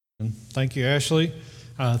Thank you, Ashley.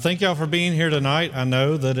 Thank y'all for being here tonight. I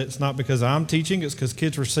know that it's not because I'm teaching, it's because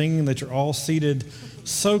kids were singing that you're all seated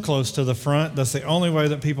so close to the front. That's the only way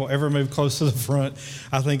that people ever move close to the front,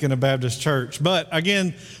 I think, in a Baptist church. But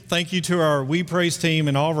again, thank you to our We Praise team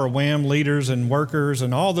and all of our WHAM leaders and workers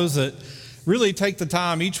and all those that really take the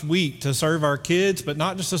time each week to serve our kids, but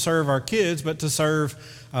not just to serve our kids, but to serve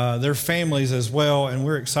their families as well. And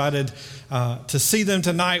we're excited to see them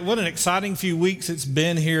tonight. What an exciting few weeks it's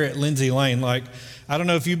been here at Lindsay Lane. I don't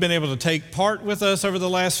know if you've been able to take part with us over the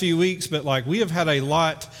last few weeks, but we have had a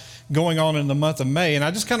lot going on in the month of May. And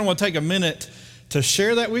I just kind of want to take a minute to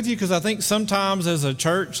share that with you, because I think sometimes as a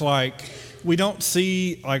church, we don't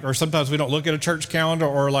see, or sometimes we don't look at a church calendar,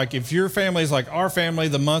 or if your family is like our family,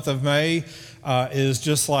 the month of May is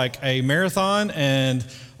just like a marathon and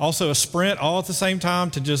also a sprint all at the same time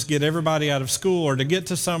to just get everybody out of school or to get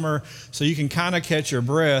to summer so you can kind of catch your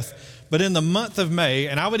breath. But in the month of May,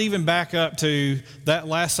 and I would even back up to that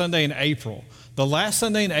last Sunday in April. The last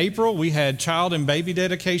Sunday in April, we had child and baby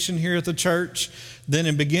dedication here at the church.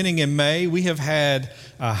 Then beginning in May, we have had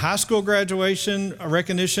high school graduation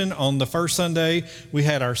recognition on the first Sunday. We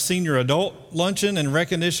had our senior adult luncheon and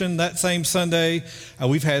recognition that same Sunday.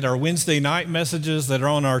 We've had our Wednesday night messages that are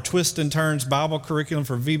on our Twist and Turns Bible curriculum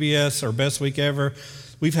for VBS, our best week ever.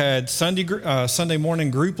 We've had Sunday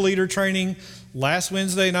morning group leader training. Last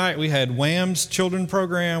Wednesday night, we had WHAM's children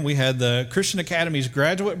program. We had the Christian Academy's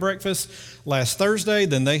graduate breakfast last Thursday.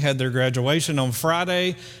 Then they had their graduation on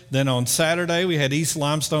Friday. Then on Saturday, we had East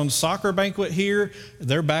Limestone's soccer banquet here.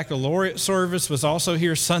 Their baccalaureate service was also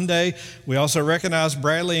here Sunday. We also recognized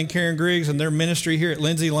Bradley and Karen Griggs and their ministry here at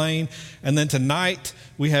Lindsay Lane. And then tonight,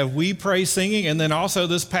 we have We Pray singing. And then also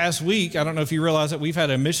this past week, I don't know if you realize that we've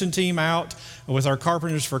had a mission team out with our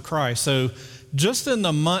Carpenters for Christ. So just in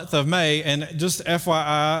the month of May, and just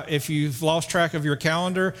FYI, if you've lost track of your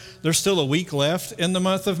calendar, there's still a week left in the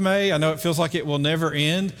month of May. I know it feels like it will never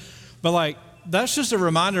end, but that's just a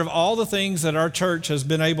reminder of all the things that our church has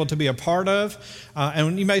been able to be a part of.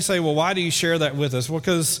 And you may say, well, why do you share that with us? Well,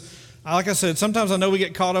 because, like I said, sometimes I know we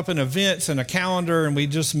get caught up in events and a calendar and we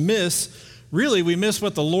just miss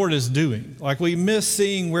what the Lord is doing. We miss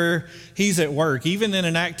seeing where He's at work, even in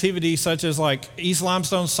an activity such as East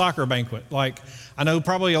Limestone soccer banquet. I know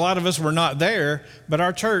probably a lot of us were not there, but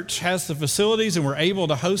our church has the facilities and we're able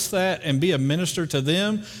to host that and be a minister to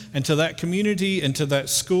them and to that community and to that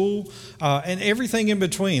school and everything in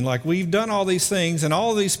between. We've done all these things, and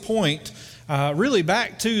all of these point really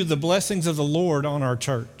back to the blessings of the Lord on our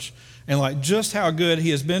church. And just how good He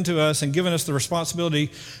has been to us and given us the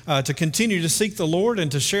responsibility to continue to seek the Lord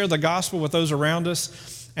and to share the gospel with those around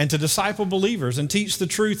us and to disciple believers and teach the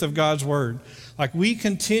truth of God's word. We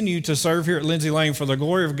continue to serve here at Lindsay Lane for the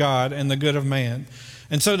glory of God and the good of man.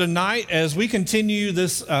 And so tonight, as we continue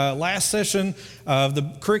this last session of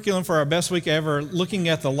the curriculum for our best week ever, looking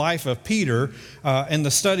at the life of Peter and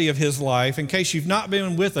the study of his life, in case you've not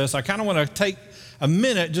been with us, I kind of want to take a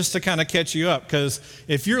minute just to kind of catch you up, because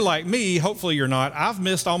if you're like me, hopefully you're not, I've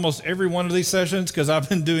missed almost every one of these sessions because I've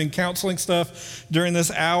been doing counseling stuff during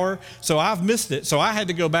this hour, so I've missed it. So I had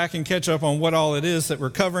to go back and catch up on what all it is that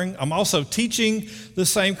we're covering. I'm also teaching the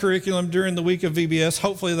same curriculum during the week of VBS.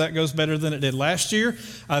 Hopefully that goes better than it did last year.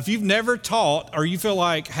 If you've never taught, or you feel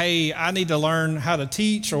like, hey, I need to learn how to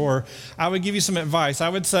teach, or I would give you some advice. I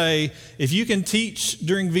would say, if you can teach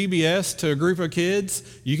during VBS to a group of kids,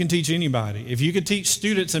 you can teach anybody. If you could teach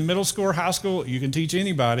students in middle school or high school, you can teach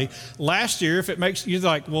anybody. Last year, if it makes you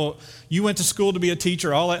well, you went to school to be a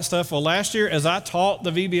teacher, all that stuff. Well, last year, as I taught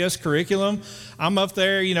the VBS curriculum, I'm up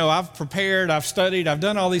there, I've prepared, I've studied, I've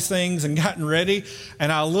done all these things and gotten ready,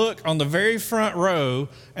 and I look on the very front row,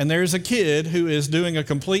 and there's a kid who is doing a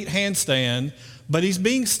complete handstand, but he's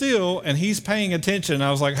being still and he's paying attention.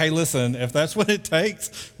 I was like, hey, listen, if that's what it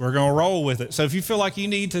takes, we're going to roll with it. So if you feel like you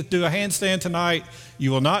need to do a handstand tonight,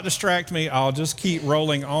 you will not distract me. I'll just keep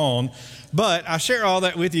rolling on. But I share all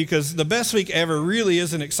that with you because the best week ever really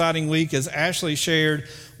is an exciting week. As Ashley shared,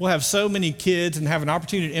 we'll have so many kids and have an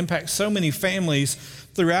opportunity to impact so many families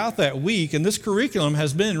throughout that week. And this curriculum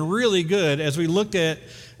has been really good as we looked at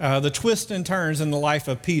the twists and turns in the life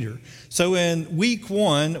of Peter. So in week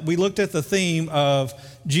 1, we looked at the theme of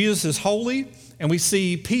Jesus is holy, and we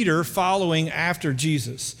see Peter following after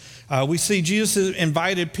Jesus. We see Jesus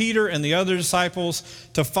invited Peter and the other disciples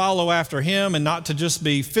to follow after him, and not to just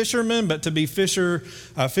be fishermen, but to be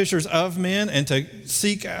fishers of men, and to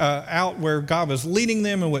seek out where God was leading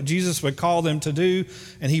them and what Jesus would call them to do.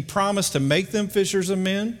 And He promised to make them fishers of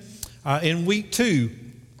men. In week 2,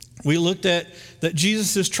 We looked at that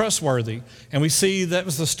Jesus is trustworthy, and we see that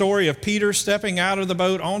was the story of Peter stepping out of the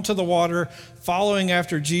boat onto the water, following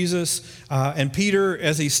after Jesus. And Peter,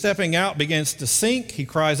 as he's stepping out, begins to sink. He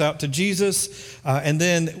cries out to Jesus, and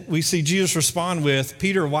then we see Jesus respond with,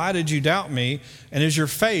 "Peter, why did you doubt me? And is your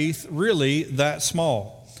faith really that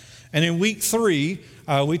small?" And in week 3,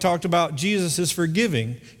 we talked about Jesus is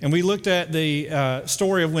forgiving, and we looked at the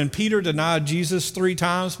story of when Peter denied Jesus 3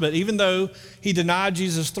 times, but even though he denied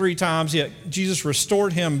Jesus 3 times, yet Jesus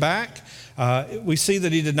restored him back. We see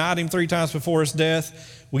that he denied him 3 times before his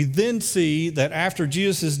death. We then see that after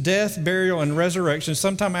Jesus' death, burial, and resurrection,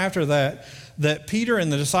 sometime after that, that Peter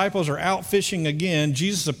and the disciples are out fishing again.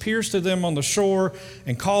 Jesus appears to them on the shore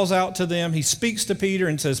and calls out to them. He speaks to Peter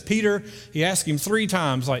and says, "Peter," he asks him 3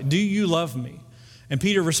 times, like, "Do you love me?" And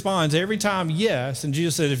Peter responds every time, "Yes." And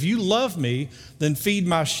Jesus said, "If you love me, then feed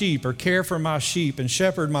my sheep," or care for my sheep and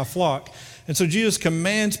shepherd my flock. And so Jesus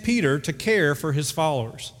commands Peter to care for his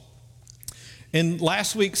followers. In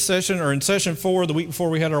last week's session, or in session 4, the week before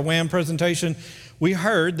we had our WHAM presentation, we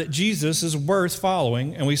heard that Jesus is worth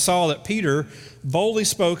following, and we saw that Peter boldly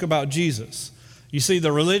spoke about Jesus. You see,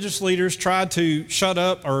 the religious leaders tried to shut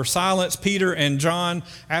up or silence Peter and John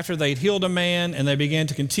after they'd healed a man, and they began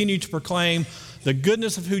to continue to proclaim the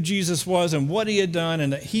goodness of who Jesus was and what he had done,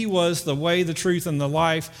 and that he was the way, the truth, and the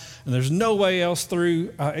life, and there's no way else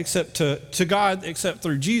through except to God except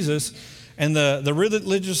through Jesus. And the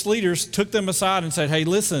religious leaders took them aside and said, "Hey,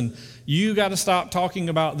 listen, you got to stop talking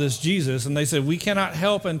about this Jesus." And they said, "We cannot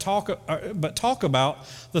help but talk about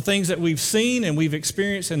the things that we've seen and we've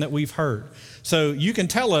experienced and that we've heard. So you can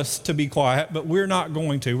tell us to be quiet, but we're not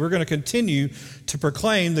going to. We're going to continue to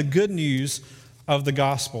proclaim the good news of the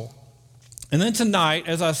gospel." And then tonight,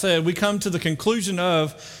 as I said, we come to the conclusion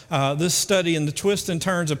of this study and the twists and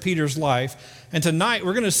turns of Peter's life. And tonight,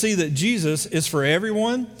 we're going to see that Jesus is for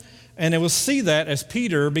everyone. And we'll see that as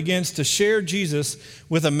Peter begins to share Jesus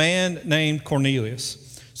with a man named Cornelius.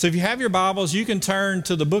 So if you have your Bibles, you can turn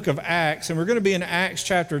to the book of Acts, and we're going to be in Acts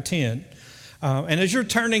chapter 10. And as you're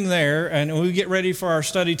turning there, and we get ready for our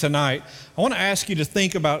study tonight, I want to ask you to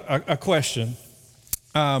think about a question.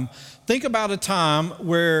 Think about a time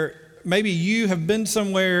where maybe you have been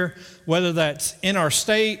somewhere, whether that's in our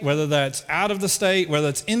state, whether that's out of the state, whether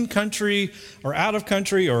it's in country or out of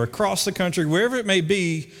country or across the country, wherever it may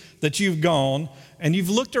be that you've gone, and you've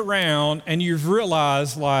looked around and you've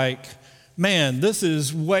realized, like, man, this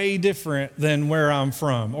is way different than where I'm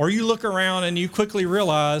from. Or you look around and you quickly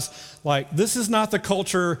realize, like, this is not the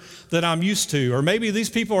culture that I'm used to. Or maybe these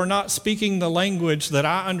people are not speaking the language that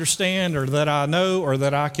I understand or that I know or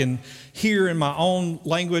that I can hear in my own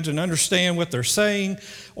language and understand what they're saying.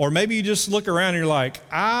 Or maybe you just look around and you're like,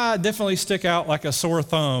 I definitely stick out like a sore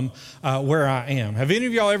thumb where I am. Have any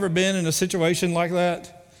of y'all ever been in a situation like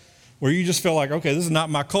that? Where you just feel like, okay, this is not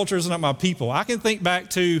my culture, this is not my people. I can think back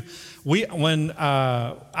to when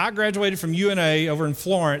I graduated from UNA over in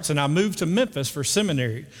Florence, and I moved to Memphis for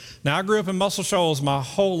seminary. Now, I grew up in Muscle Shoals my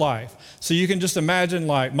whole life. So you can just imagine,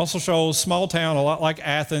 like, Muscle Shoals, small town, a lot like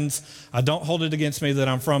Athens. I don't hold it against me that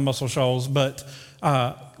I'm from Muscle Shoals, but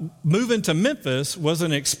moving to Memphis was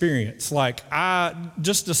an experience. Like, I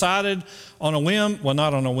just decided on a whim, well,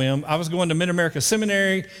 not on a whim, I was going to Mid-America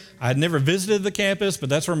Seminary. I had never visited the campus, but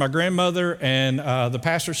that's where my grandmother and the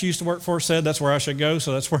pastor she used to work for said that's where I should go,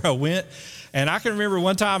 so that's where I went. And I can remember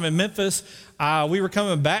one time in Memphis, we were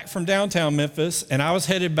coming back from downtown Memphis, and I was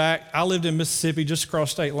headed back. I lived in Mississippi, just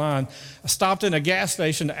across state line. I stopped in a gas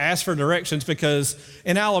station to ask for directions because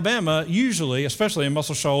in Alabama, usually, especially in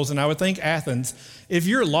Muscle Shoals, and I would think Athens, if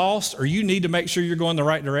you're lost or you need to make sure you're going the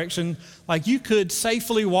right direction, like, you could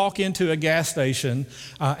safely walk into a gas station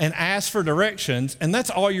and ask for directions, and that's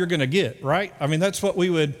all you're going to get, right? I mean, that's what we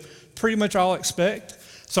would pretty much all expect.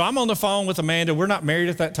 So I'm on the phone with Amanda. We're not married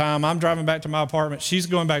at that time. I'm driving back to my apartment. She's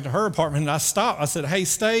going back to her apartment, and I stopped. I said, hey,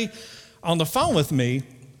 stay on the phone with me.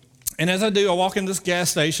 And as I do, I walk in this gas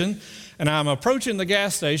station, and I'm approaching the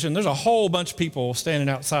gas station. There's a whole bunch of people standing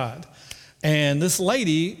outside. And this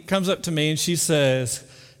lady comes up to me, and she says,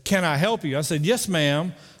 can I help you? I said, yes,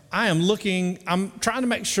 ma'am. I'm trying to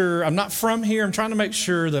make sure, I'm not from here. I'm trying to make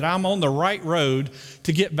sure that I'm on the right road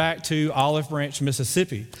to get back to Olive Branch,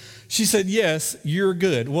 Mississippi. She said, yes, you're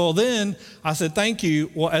good. Well, then I said, thank you.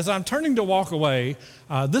 Well, as I'm turning to walk away,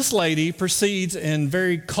 this lady proceeds in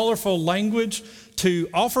very colorful language to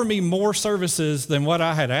offer me more services than what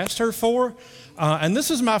I had asked her for. And this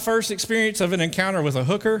was my first experience of an encounter with a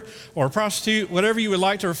hooker or a prostitute, whatever you would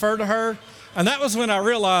like to refer to her. And that was when I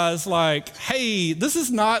realized, like, hey, this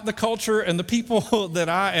is not the culture and the people that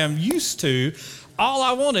I am used to. all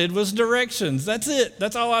I wanted was directions. That's it.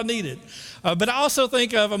 That's all I needed. But I also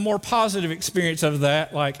think of a more positive experience of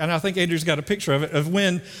that, and I think Andrew's got a picture of it, of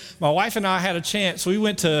when my wife and I had a chance. We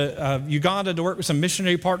went to Uganda to work with some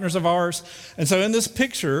missionary partners of ours. And so in this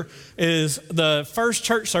picture is the first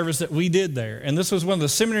church service that we did there. And this was one of the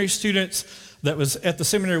seminary students that was at the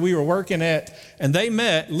seminary we were working at, and they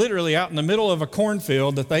met literally out in the middle of a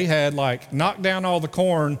cornfield that they had knocked down all the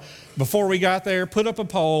corn before we got there, put up a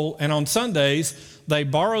pole, and on Sundays, they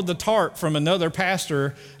borrowed the tarp from another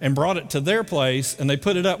pastor and brought it to their place, and they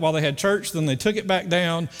put it up while they had church, then they took it back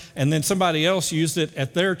down, and then somebody else used it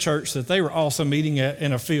at their church that they were also meeting at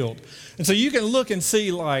in a field. And so you can look and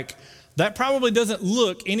see that probably doesn't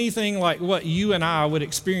look anything like what you and I would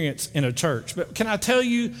experience in a church. But can I tell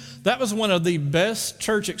you, that was one of the best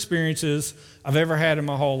church experiences I've ever had in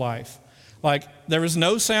my whole life. There was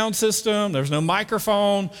no sound system, there was no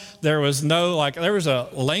microphone, there was no, there was a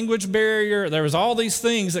language barrier, there was all these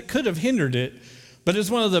things that could have hindered it. But it's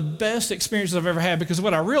one of the best experiences I've ever had, because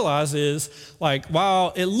what I realize is,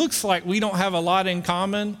 while it looks like we don't have a lot in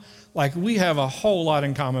common, we have a whole lot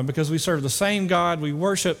in common, because we serve the same God, we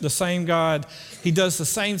worship the same God. He does the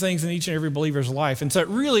same things in each and every believer's life. And so it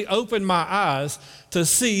really opened my eyes to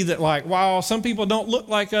see that while some people don't look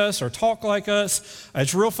like us or talk like us,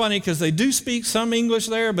 it's real funny because they do speak some English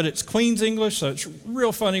there, but it's Queen's English. So it's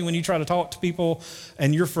real funny when you try to talk to people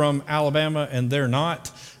and you're from Alabama and they're not.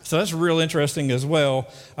 So that's real interesting as well.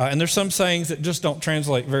 And there's some sayings that just don't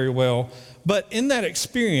translate very well. But in that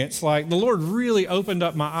experience, the Lord really opened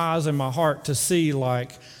up my eyes and my heart to see,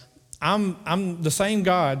 I'm the same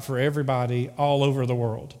God for everybody all over the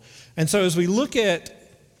world. And so as we look at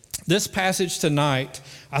this passage tonight,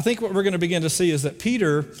 I think what we're going to begin to see is that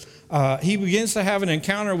Peter, he begins to have an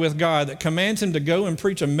encounter with God that commands him to go and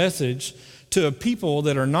preach a message to a people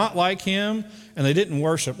that are not like him and they didn't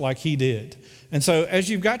worship like he did. And so as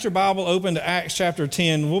you've got your Bible open to Acts chapter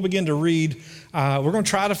 10, we'll begin to read. We're going to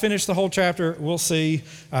try to finish the whole chapter. We'll see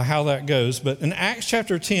how that goes. But in Acts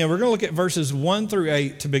chapter 10, we're going to look at verses 1 through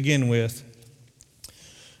 8 to begin with.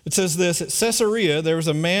 It says this: at Caesarea, there was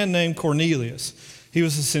a man named Cornelius. He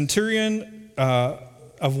was a centurion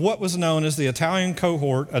of what was known as the Italian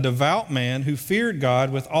cohort, a devout man who feared God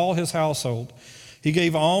with all his household. He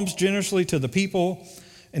gave alms generously to the people,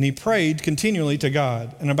 and he prayed continually to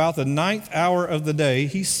God. And about the 9th hour of the day,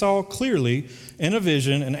 he saw clearly in a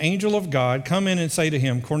vision an angel of God come in and say to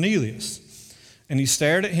him, Cornelius. And he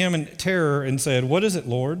stared at him in terror and said, What is it,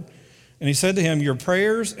 Lord? And he said to him, Your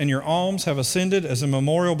prayers and your alms have ascended as a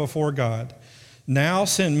memorial before God. Now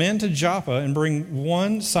send men to Joppa and bring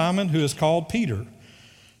one Simon who is called Peter.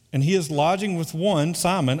 And he is lodging with one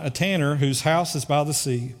Simon, a tanner, whose house is by the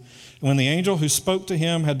sea. And when the angel who spoke to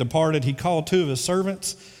him had departed, he called 2 of his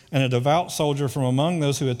servants and a devout soldier from among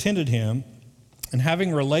those who attended him. And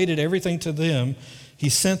having related everything to them, he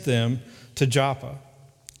sent them to Joppa.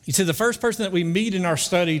 You see, the first person that we meet in our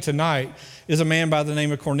study tonight is a man by the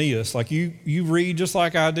name of Cornelius. You read just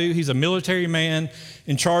like I do. He's a military man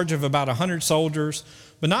in charge of about 100 soldiers.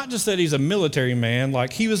 But not just that he's a military man,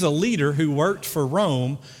 he was a leader who worked for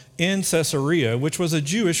Rome in Caesarea, which was a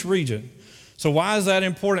Jewish region. So why is that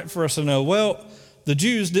important for us to know? Well, the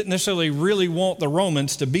Jews didn't necessarily really want the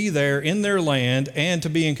Romans to be there in their land and to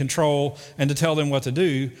be in control and to tell them what to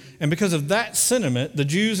do. And because of that sentiment, the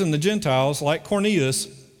Jews and the Gentiles, like Cornelius,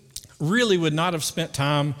 really would not have spent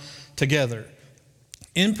time together.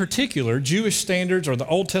 In particular, Jewish standards or the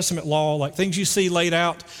Old Testament law, things you see laid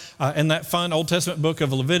out in that fun Old Testament book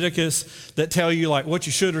of Leviticus that tell you what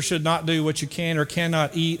you should or should not do, what you can or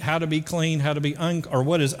cannot eat, how to be clean, how to be or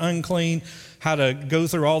what is unclean, how to go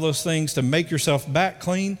through all those things to make yourself back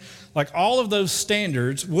clean. All of those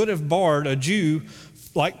standards would have barred a Jew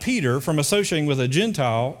like Peter from associating with a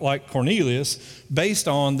Gentile like Cornelius based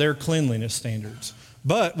on their cleanliness standards.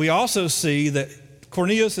 But we also see that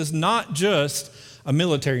Cornelius is not just a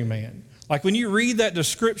military man. When you read that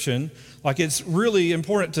description, it's really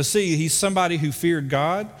important to see he's somebody who feared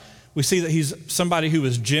God. We see that he's somebody who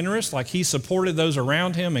was generous, he supported those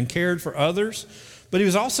around him and cared for others. But he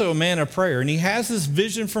was also a man of prayer, and he has this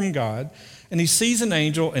vision from God, and he sees an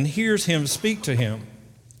angel and hears him speak to him.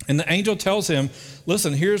 And the angel tells him,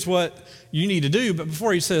 listen, here's what you need to do. But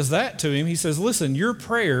before he says that to him, he says, listen, your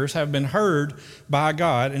prayers have been heard by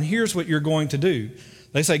God, and here's what you're going to do.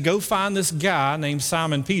 They say, go find this guy named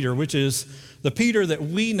Simon Peter, which is the Peter that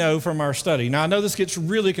we know from our study. Now, I know this gets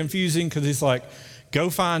really confusing because he's go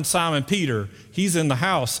find Simon Peter. He's in the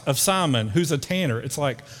house of Simon, who's a tanner. It's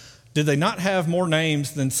did they not have more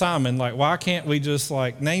names than Simon? Why can't we just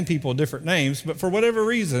name people different names? But for whatever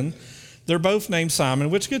reason, They're both named Simon,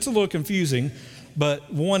 which gets a little confusing,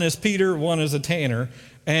 but one is Peter, one is a tanner.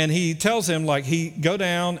 And he tells him, like, go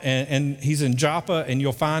down and he's in Joppa and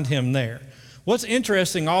you'll find him there. What's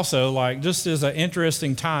interesting also, like, just as an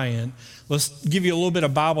interesting tie-in, let's give you a little bit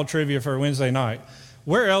of Bible trivia for Wednesday night.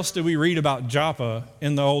 Where else do we read about Joppa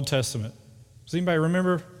in the Old Testament? Does anybody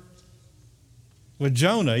remember? With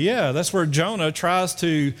Jonah, yeah, that's where Jonah tries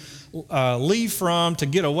to leave from to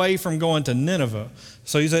get away from going to Nineveh.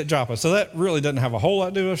 So he's at Joppa. So that really doesn't have a whole lot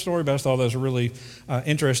to do with the story, but I just thought that was a really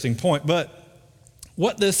interesting point. But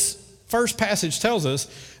what this first passage tells us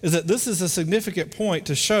is that this is a significant point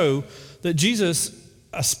to show that Jesus,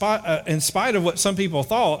 in spite of what some people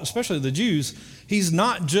thought, especially the Jews, he's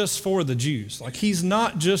not just for the Jews. Like, he's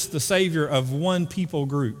not just the Savior of one people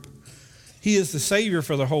group. He is the Savior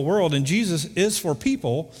for the whole world, and Jesus is for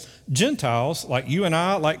people, Gentiles, like you and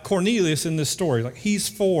I, like Cornelius in this story. Like, he's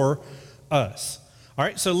for us. All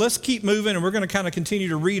right, so let's keep moving, and we're going to kind of continue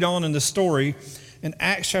to read on in the story in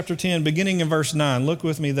Acts chapter 10, beginning in verse 9. Look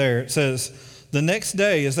with me there. It says, "The next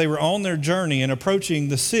day, as they were on their journey and approaching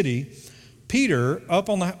the city, Peter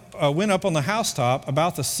went up on the housetop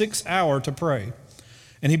about the 6th hour to pray.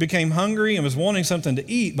 And he became hungry and was wanting something to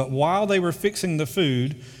eat, but while they were fixing the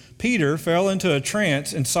food, Peter fell into a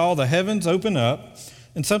trance and saw the heavens open up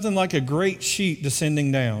and something like a great sheet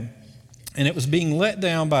descending down. And it was being let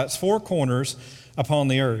down by its four corners upon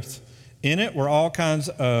the earth. In it were all kinds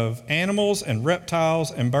of animals and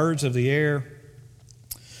reptiles and birds of the air.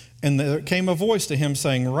 And there came a voice to him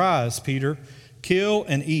saying, 'Rise, Peter, kill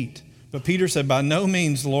and eat.' But Peter said, 'By no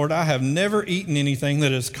means, Lord, I have never eaten anything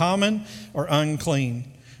that is common or unclean.'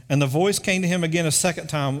 And the voice came to him again a second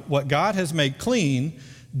time, 'What God has made clean,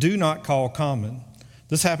 do not call common.'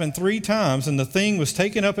 This happened 3 times, and the thing was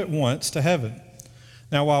taken up at once to heaven.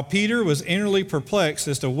 Now while Peter was inwardly perplexed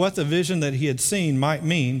as to what the vision that he had seen might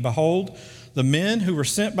mean, behold, the men who were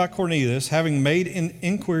sent by Cornelius, having made an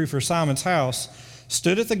inquiry for Simon's house,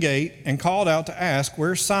 stood at the gate and called out to ask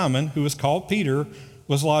where Simon, who was called Peter,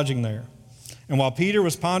 was lodging there. And while Peter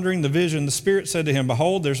was pondering the vision, the Spirit said to him,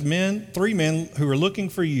 'Behold, there's 3 men who are looking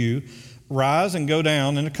for you. Rise and go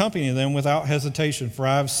down and accompany them without hesitation, for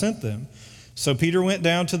I have sent them.' So Peter went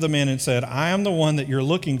down to the men and said, 'I am the one that you're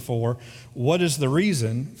looking for. What is the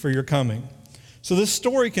reason for your coming?'" So this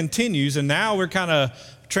story continues, and now we're kind of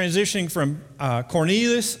transitioning from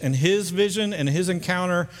Cornelius and his vision and his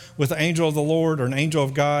encounter with the angel of the Lord, or an angel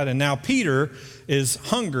of God. And now Peter is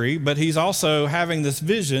hungry, but he's also having this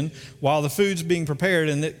vision while the food's being prepared.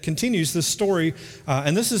 And it continues this story.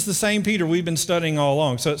 And this is the same Peter we've been studying all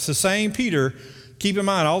along. So it's the same Peter. Keep in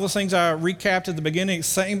mind, all the things I recapped at the beginning,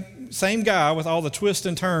 same guy with all the twists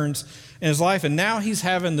and turns in his life. And now he's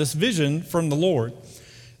having this vision from the Lord.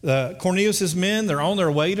 Cornelius' men, they're on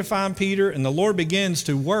their way to find Peter, and the Lord begins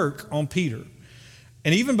to work on Peter.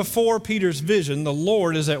 And even before Peter's vision, the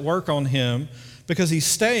Lord is at work on him because he's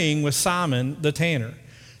staying with Simon the tanner.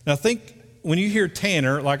 Now think, when you hear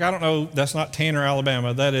tanner, like, I don't know, that's not Tanner,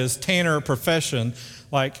 Alabama, that is tanner profession,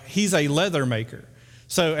 like he's a leather maker.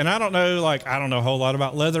 So, and I don't know a whole lot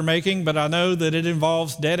about leather making, but I know that it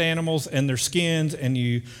involves dead animals and their skins, and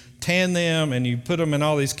you tan them and you put them in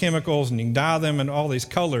all these chemicals and you can dye them in all these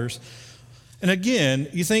colors. And again,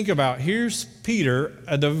 you think about, here's Peter,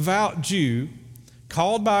 a devout Jew,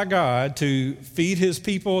 called by God to feed his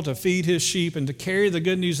people, to feed his sheep, and to carry the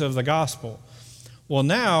good news of the gospel. Well,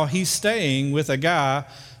 now he's staying with a guy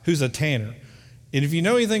who's a tanner. And if you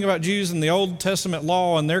know anything about Jews and the Old Testament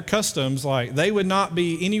law and their customs, like, they would not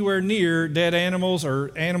be anywhere near dead animals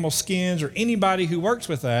or animal skins or anybody who works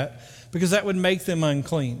with that, because that would make them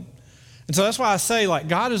unclean. And so that's why I say, like,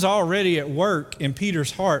 God is already at work in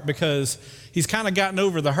Peter's heart, because he's kind of gotten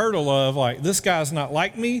over the hurdle of, like, this guy's not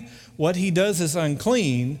like me. What he does is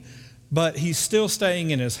unclean, but he's still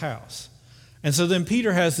staying in his house. And so then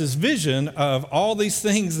Peter has this vision of all these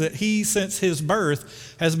things that he, since his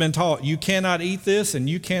birth, has been taught. You cannot eat this, and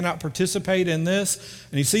you cannot participate in this.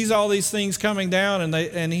 And he sees all these things coming down,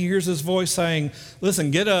 and he hears this voice saying,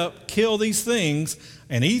 "Listen, get up, kill these things,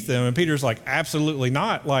 and eat them." And Peter's like, "Absolutely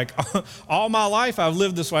not. Like, all my life I've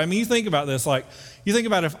lived this way." I mean, you think about this. Like, you think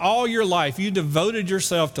about if all your life you devoted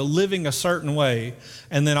yourself to living a certain way,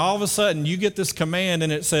 and then all of a sudden you get this command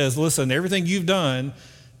and it says, "Listen, everything you've done,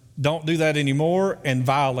 don't do that anymore and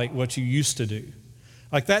violate what you used to do."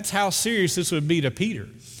 Like, that's how serious this would be to Peter.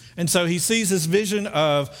 And so he sees this vision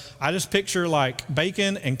of, I just picture like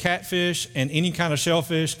bacon and catfish and any kind of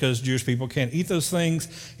shellfish, because Jewish people can't eat those things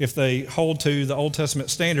if they hold to the Old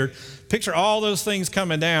Testament standard. Picture all those things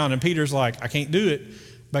coming down, and Peter's like, "I can't do it."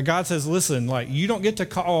 But God says, "Listen, like, you don't get to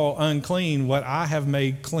call unclean what I have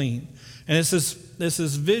made clean." And it's this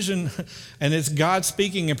vision, and it's God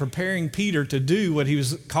speaking and preparing Peter to do what he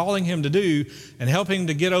was calling him to do and helping him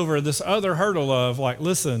to get over this other hurdle of like,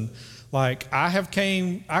 listen, like I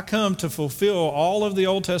come to fulfill all of the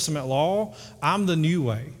Old Testament law. I'm the new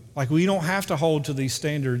way. Like we don't have to hold to these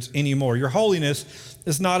standards anymore. Your holiness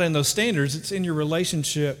is not in those standards. It's in your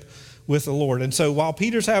relationship with the Lord. And so while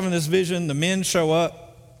Peter's having this vision, the men show up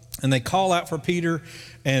and they call out for Peter,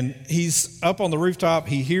 and he's up on the rooftop.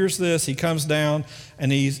 He hears this. He comes down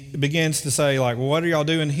and he begins to say like, well, what are y'all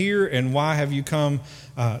doing here? And why have you come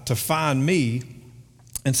to find me?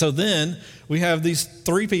 And so then we have these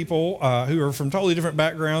three people who are from totally different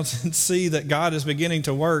backgrounds and see that God is beginning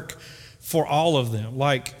to work for all of them.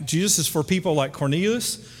 Like Jesus is for people like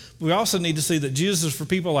Cornelius. We also need to see that Jesus is for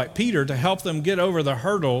people like Peter to help them get over the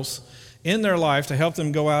hurdles in their life to help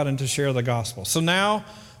them go out and to share the gospel. So now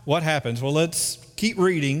what happens? Well, let's keep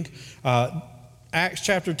reading. Acts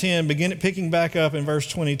chapter 10, picking back up in verse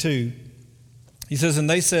 22. He says, and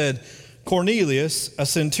they said, Cornelius, a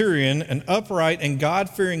centurion, an upright and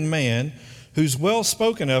God-fearing man, who's well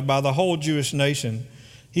spoken of by the whole Jewish nation.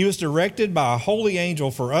 He was directed by a holy angel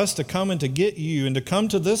for us to come and to get you and to come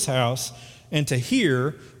to this house and to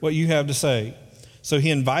hear what you have to say. So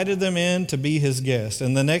he invited them in to be his guest.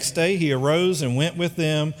 And the next day he arose and went with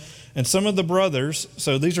them. And some of the brothers,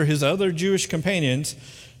 so these are his other Jewish companions,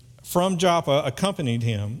 from Joppa accompanied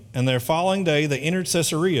him. And their following day they entered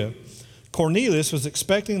Caesarea. Cornelius was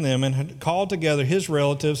expecting them and had called together his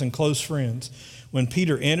relatives and close friends. When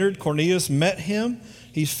Peter entered, Cornelius met him.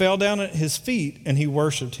 He fell down at his feet and he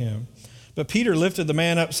worshiped him. But Peter lifted the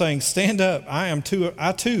man up, saying, stand up, I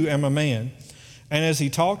too am a man. And as he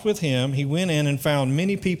talked with him, he went in and found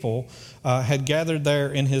many people had gathered there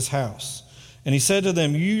in his house. And he said to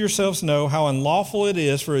them, you yourselves know how unlawful it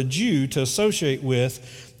is for a Jew to associate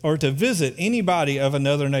with or to visit anybody of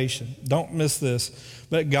another nation. Don't miss this.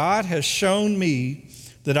 But God has shown me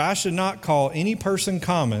that I should not call any person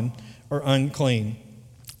common or unclean.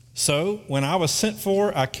 So when I was sent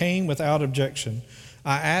for, I came without objection.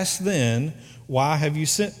 I asked then, why have you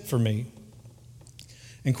sent for me?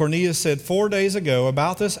 And Cornelius said, 4 days ago,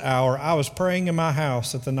 about this hour, I was praying in my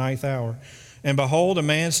house at the 9th hour. And behold, a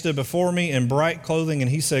man stood before me in bright clothing,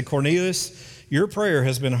 and he said, Cornelius, your prayer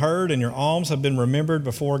has been heard, and your alms have been remembered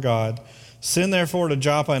before God. Send therefore to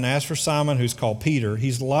Joppa and ask for Simon, who's called Peter.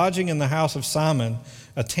 He's lodging in the house of Simon,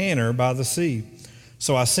 a tanner by the sea.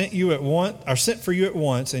 So I sent for you at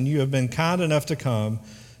once, and you have been kind enough to come.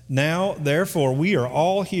 Now, therefore, we are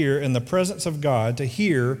all here in the presence of God to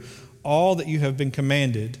hear all that you have been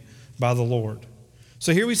commanded by the Lord.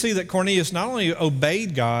 So here we see that Cornelius not only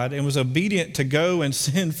obeyed God and was obedient to go and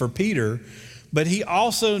send for Peter, but he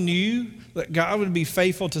also knew that God would be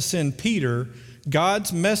faithful to send Peter,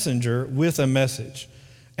 God's messenger, with a message.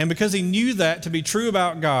 And because he knew that to be true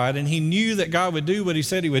about God, and he knew that God would do what he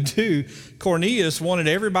said he would do, Cornelius wanted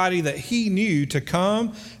everybody that he knew to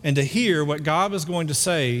come and to hear what God was going to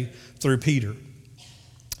say through Peter.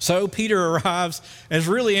 So Peter arrives, and it's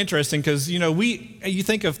really interesting because, you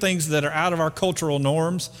think of things that are out of our cultural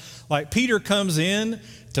norms. Like Peter comes in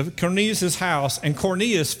to Cornelius' house, and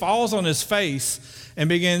Cornelius falls on his face and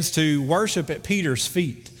begins to worship at Peter's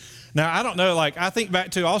feet. Now, I don't know, I think back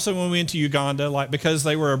to also when we went to Uganda, because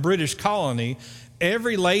they were a British colony,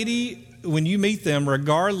 every lady, when you meet them,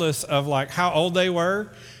 regardless of how old they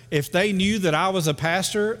were, if they knew that I was a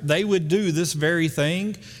pastor, they would do this very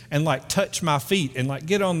thing and touch my feet and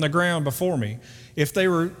get on the ground before me. If they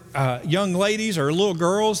were young ladies or little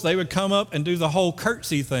girls, they would come up and do the whole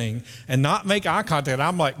curtsy thing and not make eye contact.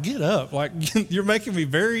 I'm like, get up. You're making me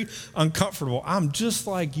very uncomfortable. I'm just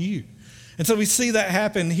like you. And so we see that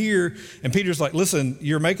happen here. And Peter's like, listen,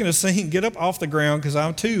 you're making a scene. Get up off the ground because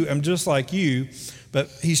I too am just like you. But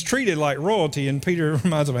he's treated like royalty. And Peter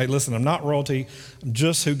reminds him, hey, listen, I'm not royalty. I'm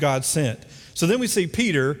just who God sent. So then we see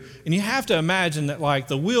Peter, and you have to imagine that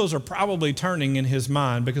the wheels are probably turning in his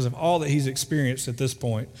mind because of all that he's experienced at this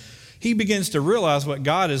point. He begins to realize what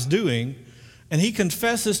God is doing, and he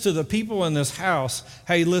confesses to the people in this house,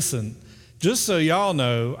 hey, listen, just so y'all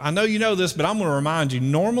know, I know you know this, but I'm going to remind you,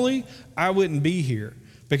 normally I wouldn't be here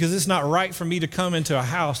because it's not right for me to come into a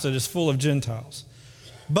house that is full of Gentiles.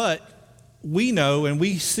 But we know and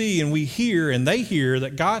we see and we hear and they hear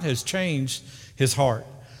that God has changed his heart.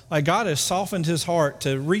 God has softened his heart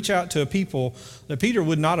to reach out to a people that Peter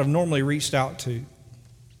would not have normally reached out to.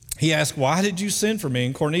 He asked, why did you send for me?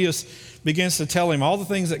 And Cornelius begins to tell him all the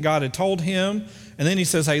things that God had told him. And then he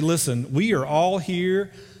says, hey, listen, we are all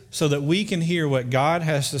here so that we can hear what God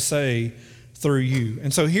has to say through you.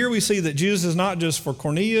 And so here we see that Jesus is not just for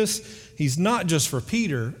Cornelius. He's not just for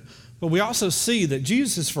Peter, But we also see that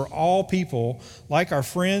Jesus is for all people, like our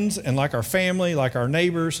friends and like our family, like our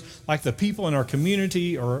neighbors, like the people in our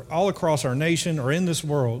community or all across our nation or in this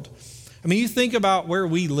world. I mean, you think about where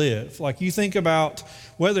we live. Like you think about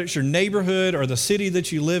whether it's your neighborhood or the city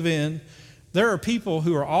that you live in, there are people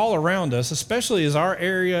who are all around us, especially as our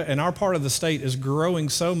area and our part of the state is growing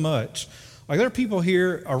so much. Like there are people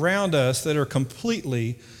here around us that are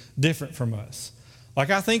completely different from us. Like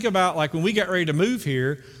I think about like when we got ready to move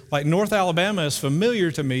here, like North Alabama is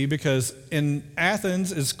familiar to me because in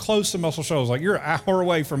Athens is close to Muscle Shoals. Like you're an hour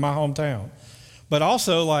away from my hometown. But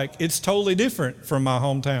also like it's totally different from my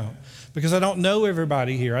hometown because I don't know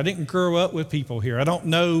everybody here. I didn't grow up with people here. I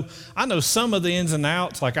know some of the ins and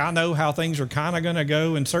outs. Like I know how things are kind of going to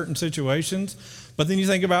go in certain situations. But then you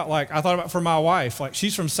think about like, I thought about for my wife, like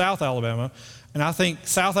she's from South Alabama. And I think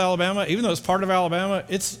South Alabama, even though it's part of Alabama,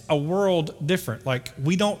 it's a world different. Like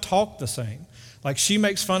we don't talk the same. Like she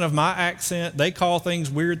makes fun of my accent. They call things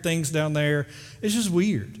weird things down there. It's just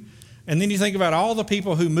weird. And then you think about all the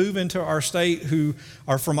people who move into our state who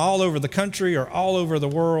are from all over the country or all over the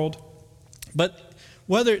world. But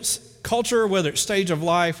whether it's culture, whether it's stage of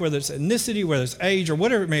life, whether it's ethnicity, whether it's age or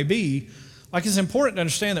whatever it may be, like it's important to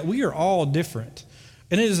understand that we are all different.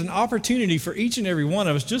 And it is an opportunity for each and every one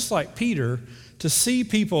of us, just like Peter, to see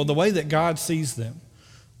people the way that God sees them.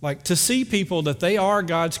 Like to see people that they are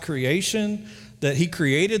God's creation, that he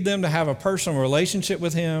created them to have a personal relationship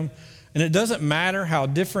with him. And it doesn't matter how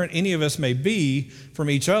different any of us may be from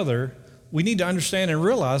each other. We need to understand and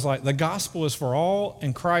realize like the gospel is for all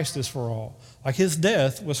and Christ is for all. Like his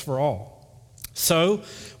death was for all. So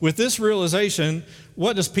with this realization,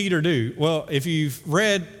 what does Peter do? Well, if you've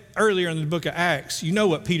read earlier in the book of Acts, you know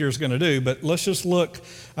what Peter's going to do, but let's just look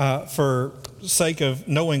for sake of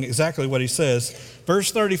knowing exactly what he says.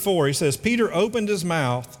 Verse 34, he says, Peter opened his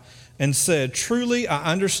mouth and said, "Truly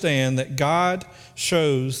I understand that God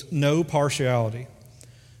shows no partiality.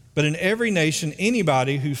 But in every nation,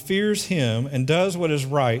 anybody who fears him and does what is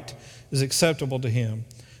right is acceptable to him.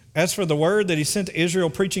 As for the word that he sent to Israel,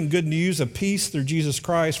 preaching good news of peace through Jesus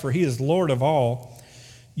Christ, for he is Lord of all,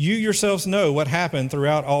 you yourselves know what happened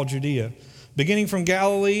throughout all Judea, beginning from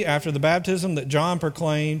Galilee after the baptism that John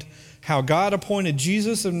proclaimed, how God appointed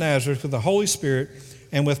Jesus of Nazareth with the Holy Spirit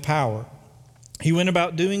and with power. He went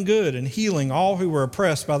about doing good and healing all who were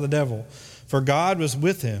oppressed by the devil, for God was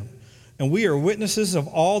with him. And we are witnesses of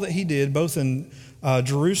all that he did, both in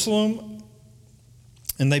Jerusalem,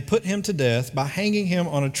 and they put him to death by hanging him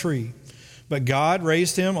on a tree. But God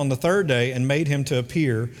raised him on the third day and made him to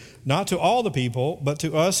appear, not to all the people, but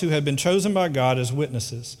to us who had been chosen by God as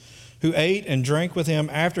witnesses, who ate and drank with him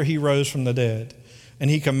after he rose from the dead. And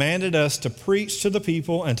he commanded us to preach to the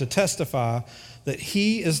people and to testify that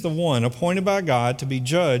he is the one appointed by God to be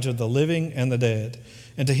judge of the living and the dead.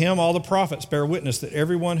 And to him all the prophets bear witness that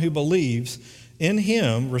everyone who believes in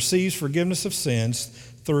him receives forgiveness of sins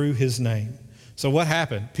through his name." So what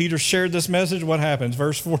happened? Peter shared this message. What happens?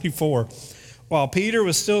 Verse 44. While Peter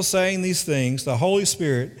was still saying these things, the Holy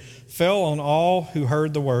Spirit fell on all who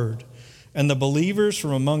heard the word. And the believers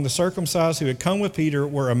from among the circumcised who had come with Peter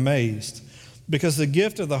were amazed, because the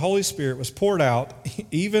gift of the Holy Spirit was poured out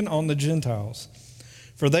even on the Gentiles.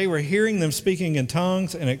 For they were hearing them speaking in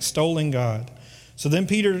tongues and extolling God. So then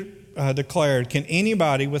Peter declared, "Can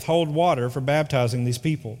anybody withhold water for baptizing these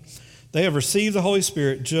people? They have received the Holy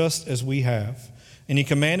Spirit just as we have." And he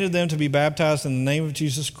commanded them to be baptized in the name of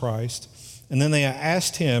Jesus Christ. And then they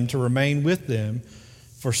asked him to remain with them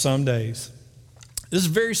for some days. This is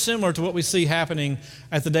very similar to what we see happening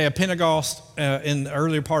at the day of Pentecost in the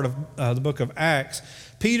earlier part of the book of Acts.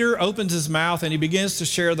 Peter opens his mouth and he begins to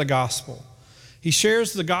share the gospel. He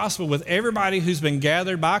shares the gospel with everybody who's been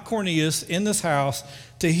gathered by Cornelius in this house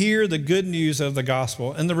to hear the good news of the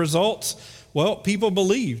gospel. And the results, well, people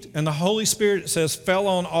believed. And the Holy Spirit, it says, fell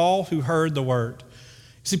on all who heard the word.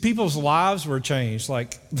 See, people's lives were changed.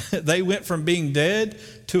 Like they went from being dead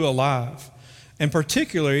to alive. And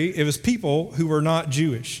particularly, it was people who were not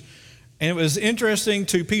Jewish. And it was interesting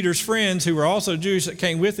to Peter's friends who were also Jewish that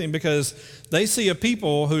came with him, because they see a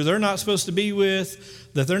people who they're not supposed to be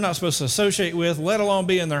with, that they're not supposed to associate with, let alone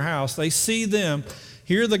be in their house. They see them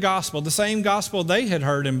hear the gospel, the same gospel they had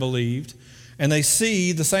heard and believed, and they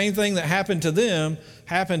see the same thing that happened to them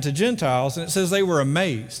happen to Gentiles, and it says they were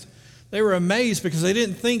amazed. They were amazed because they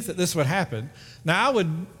didn't think that this would happen. Now, I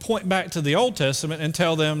would point back to the Old Testament and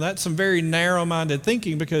tell them that's some very narrow-minded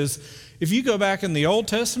thinking, because if you go back in the Old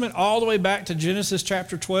Testament all the way back to Genesis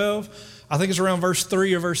chapter 12, I think it's around verse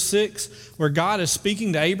 3 or verse 6, where God is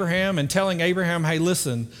speaking to Abraham and telling Abraham, hey,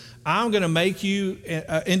 listen, I'm going to make you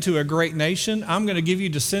into a great nation. I'm going to give you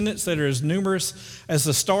descendants that are as numerous as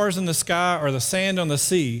the stars in the sky or the sand on the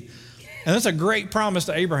sea. And that's a great promise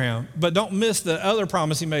to Abraham. But don't miss the other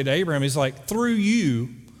promise he made to Abraham. He's like, through you,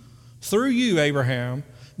 Abraham,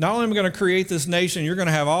 not only am I going to create this nation, you're going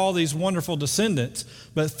to have all these wonderful descendants,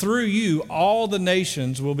 but through you, all the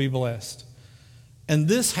nations will be blessed. And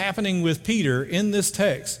this happening with Peter in this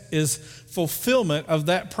text is fulfillment of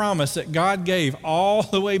that promise that God gave all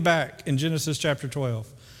the way back in Genesis chapter 12.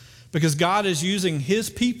 Because God is using his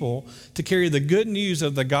people to carry the good news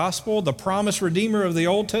of the gospel. The promised Redeemer of the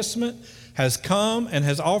Old Testament has come and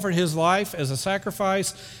has offered his life as a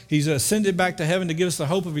sacrifice. He's ascended back to heaven to give us the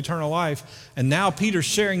hope of eternal life. And now Peter's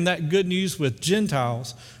sharing that good news with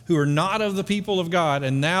Gentiles who are not of the people of God,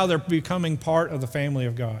 and now they're becoming part of the family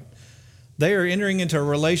of God. They are entering into a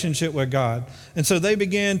relationship with God. And so they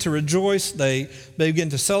begin to rejoice. They begin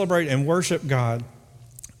to celebrate and worship God.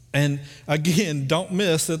 And again, don't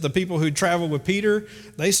miss that the people who traveled with Peter,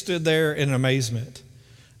 they stood there in amazement.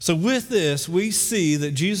 So with this, we see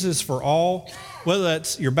that Jesus is for all, whether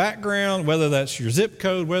that's your background, whether that's your zip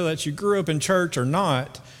code, whether that's you grew up in church or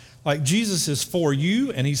not, like Jesus is for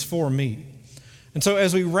you and he's for me. And so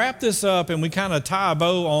as we wrap this up and we kind of tie a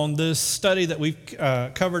bow on this study that we've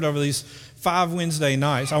covered over these 5 Wednesday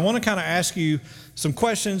nights, I want to kind of ask you some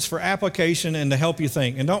questions for application and to help you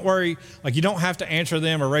think. And don't worry, like you don't have to answer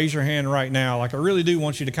them or raise your hand right now. Like I really do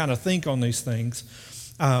want you to kind of think on these things.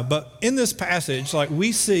 But in this passage, like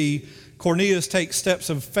we see Cornelius take steps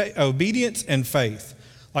of obedience and faith.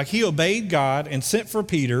 Like he obeyed God and sent for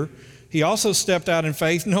Peter. He also stepped out in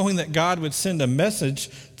faith knowing that God would send a message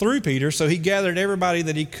through Peter. So he gathered everybody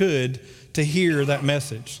that he could to hear that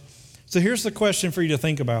message. So here's the question for you to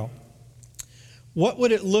think about. What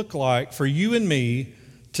would it look like for you and me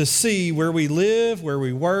to see where we live, where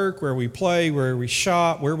we work, where we play, where we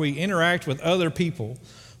shop, where we interact with other people?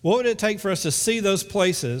 What would it take for us to see those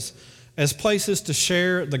places as places to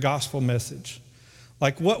share the gospel message?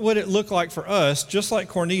 Like what would it look like for us, just like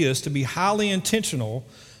Cornelius, to be highly intentional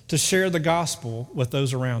to share the gospel with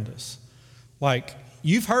those around us? Like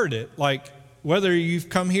you've heard it, like whether you've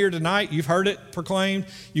come here tonight, you've heard it proclaimed,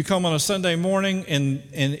 you come on a Sunday morning and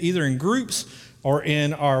either in groups or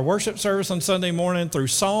in our worship service on Sunday morning through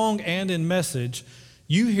song and in message,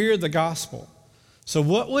 you hear the gospel. So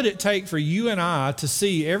what would it take for you and I to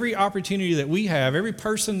see every opportunity that we have, every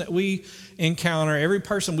person that we encounter, every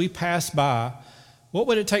person we pass by, what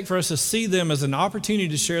would it take for us to see them as an opportunity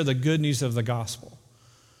to share the good news of the gospel?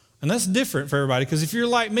 And that's different for everybody, because if you're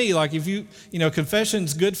like me, like if you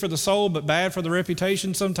confession's good for the soul but bad for the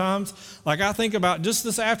reputation sometimes. Like I think about just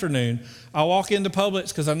this afternoon, I walk into Publix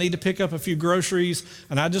because I need to pick up a few groceries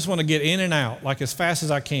and I just want to get in and out like as fast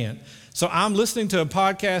as I can. So I'm listening to a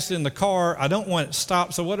podcast in the car. I don't want it to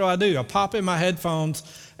stop. So what do? I pop in my headphones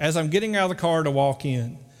as I'm getting out of the car to walk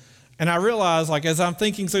in. And I realize, like, as I'm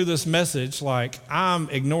thinking through this message, like I'm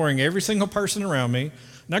ignoring every single person around me.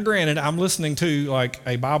 Now, granted, I'm listening to like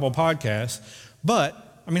a Bible podcast,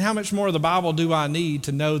 but I mean, how much more of the Bible do I need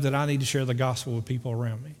to know that I need to share the gospel with people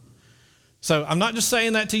around me? So I'm not just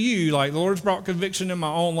saying that to you, like the Lord's brought conviction in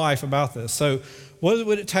my own life about this. So what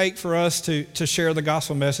would it take for us to share the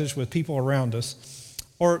gospel message with people around us?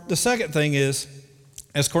 Or the second thing is,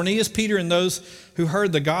 as Cornelius, Peter, and those who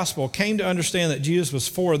heard the gospel came to understand that Jesus was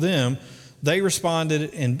for them, they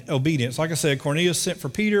responded in obedience. Like I said, Cornelius sent for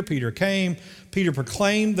Peter. Peter came. Peter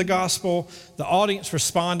proclaimed the gospel. The audience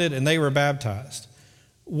responded, and they were baptized.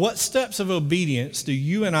 What steps of obedience do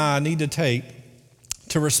you and I need to take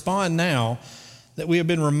to respond now that we have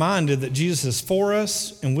been reminded that Jesus is for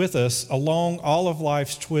us and with us along all of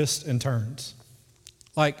life's twists and turns?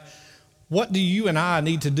 Like, what do you and I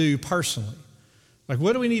need to do personally? Like,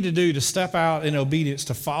 what do we need to do to step out in obedience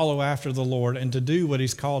to follow after the Lord and to do what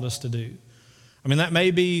he's called us to do? I mean, that may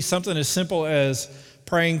be something as simple as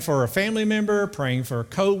praying for a family member, praying for a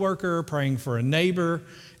coworker, praying for a neighbor.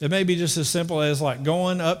 It may be just as simple as like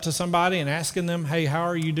going up to somebody and asking them, hey, how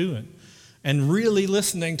are you doing? And really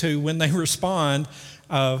listening to when they respond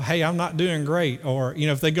of, hey, I'm not doing great. Or,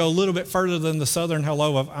 if they go a little bit further than the southern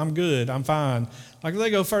hello of, I'm good, I'm fine. Like if they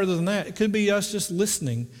go further than that, it could be us just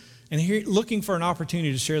listening and looking for an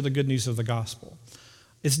opportunity to share the good news of the gospel.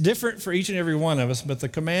 It's different for each and every one of us, but the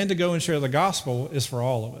command to go and share the gospel is for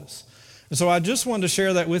all of us. And so I just wanted to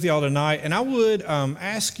share that with y'all tonight. And I would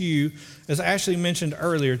ask you, as Ashley mentioned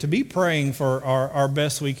earlier, to be praying for our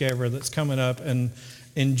best week ever that's coming up in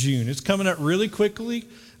June. It's coming up really quickly.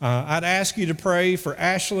 I'd ask you to pray for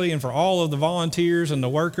Ashley and for all of the volunteers and the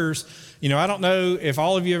workers. I don't know if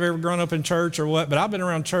all of you have ever grown up in church or what, but I've been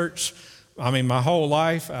around church I mean, my whole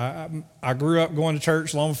life. I grew up going to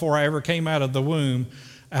church long before I ever came out of the womb.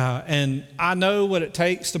 And I know what it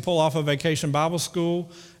takes to pull off a vacation Bible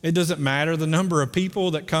school. It doesn't matter the number of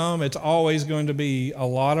people that come. It's always going to be a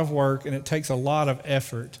lot of work, and it takes a lot of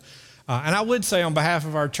effort. And I would say on behalf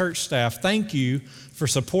of our church staff, thank you for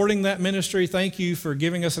supporting that ministry. Thank you for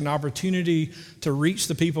giving us an opportunity to reach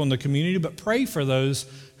the people in the community. But pray for those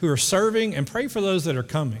who are serving and pray for those that are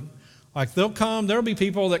coming. Like there'll be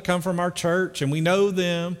people that come from our church and we know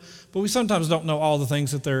them, but we sometimes don't know all the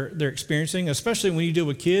things that they're experiencing, especially when you deal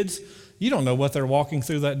with kids. You don't know what they're walking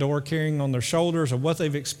through that door carrying on their shoulders or what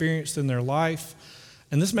they've experienced in their life.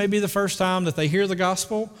 And this may be the first time that they hear the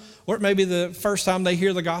gospel, or it may be the first time they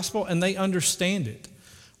hear the gospel and they understand it.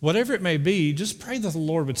 Whatever it may be, just pray that the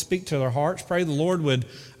Lord would speak to their hearts. Pray the Lord would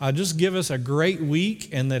just give us a great week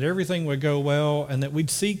and that everything would go well and that we'd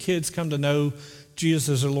see kids come to know Jesus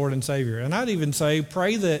as their Lord and Savior. And I'd even say,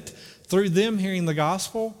 pray that through them hearing the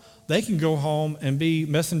gospel, they can go home and be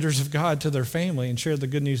messengers of God to their family and share the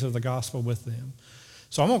good news of the gospel with them.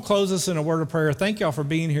 So I'm going to close this in a word of prayer. Thank y'all for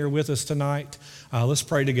being here with us tonight. Let's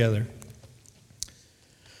pray together.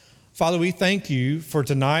 Father, we thank you for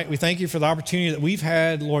tonight. We thank you for the opportunity that we've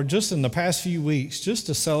had, Lord, just in the past few weeks, just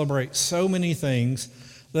to celebrate so many things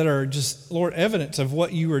that are just, Lord, evidence of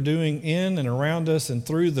what you are doing in and around us and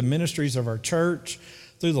through the ministries of our church,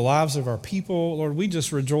 through the lives of our people. Lord, we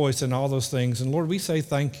just rejoice in all those things. And Lord, we say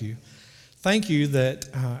thank you. Thank you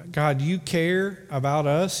that, God, you care about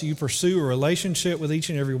us. You pursue a relationship with each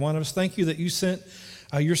and every one of us. Thank you that you sent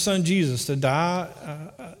your son Jesus to die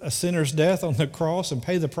a sinner's death on the cross and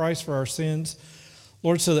pay the price for our sins,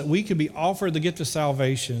 Lord, so that we could be offered the gift of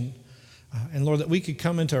salvation. And Lord, that we could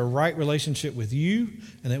come into a right relationship with you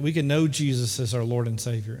and that we could know Jesus as our Lord and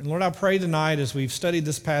Savior. And Lord, I pray tonight as we've studied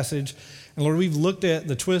this passage, and Lord, we've looked at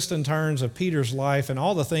the twists and turns of Peter's life and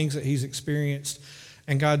all the things that he's experienced.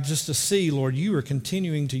 And God, just to see, Lord, you are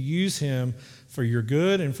continuing to use him for your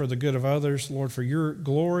good and for the good of others, Lord, for your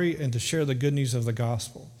glory and to share the good news of the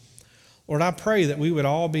gospel. Lord, I pray that we would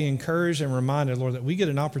all be encouraged and reminded, Lord, that we get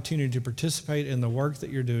an opportunity to participate in the work that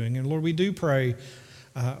you're doing. And Lord, we do pray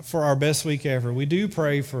for our best week ever. We do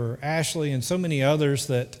pray for Ashley and so many others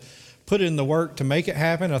that put in the work to make it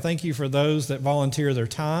happen. I thank you for those that volunteer their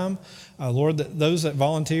time. Lord, that those that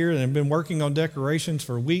volunteer and have been working on decorations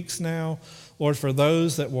for weeks now. Lord, for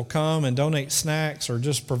those that will come and donate snacks or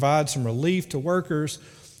just provide some relief to workers.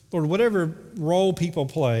 Lord, whatever role people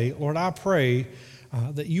play, Lord, I pray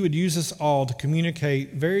that you would use us all to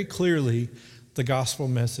communicate very clearly the gospel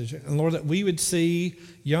message. And Lord, that we would see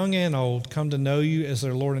young and old come to know you as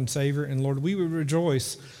their Lord and Savior. And Lord, we would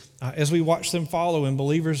rejoice as we watch them follow in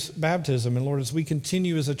believers' baptism. And Lord, as we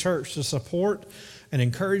continue as a church to support and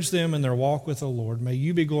encourage them in their walk with the Lord, may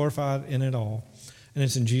you be glorified in it all. And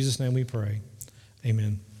it's in Jesus' name we pray.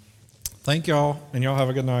 Amen. Thank y'all, and y'all have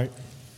a good night.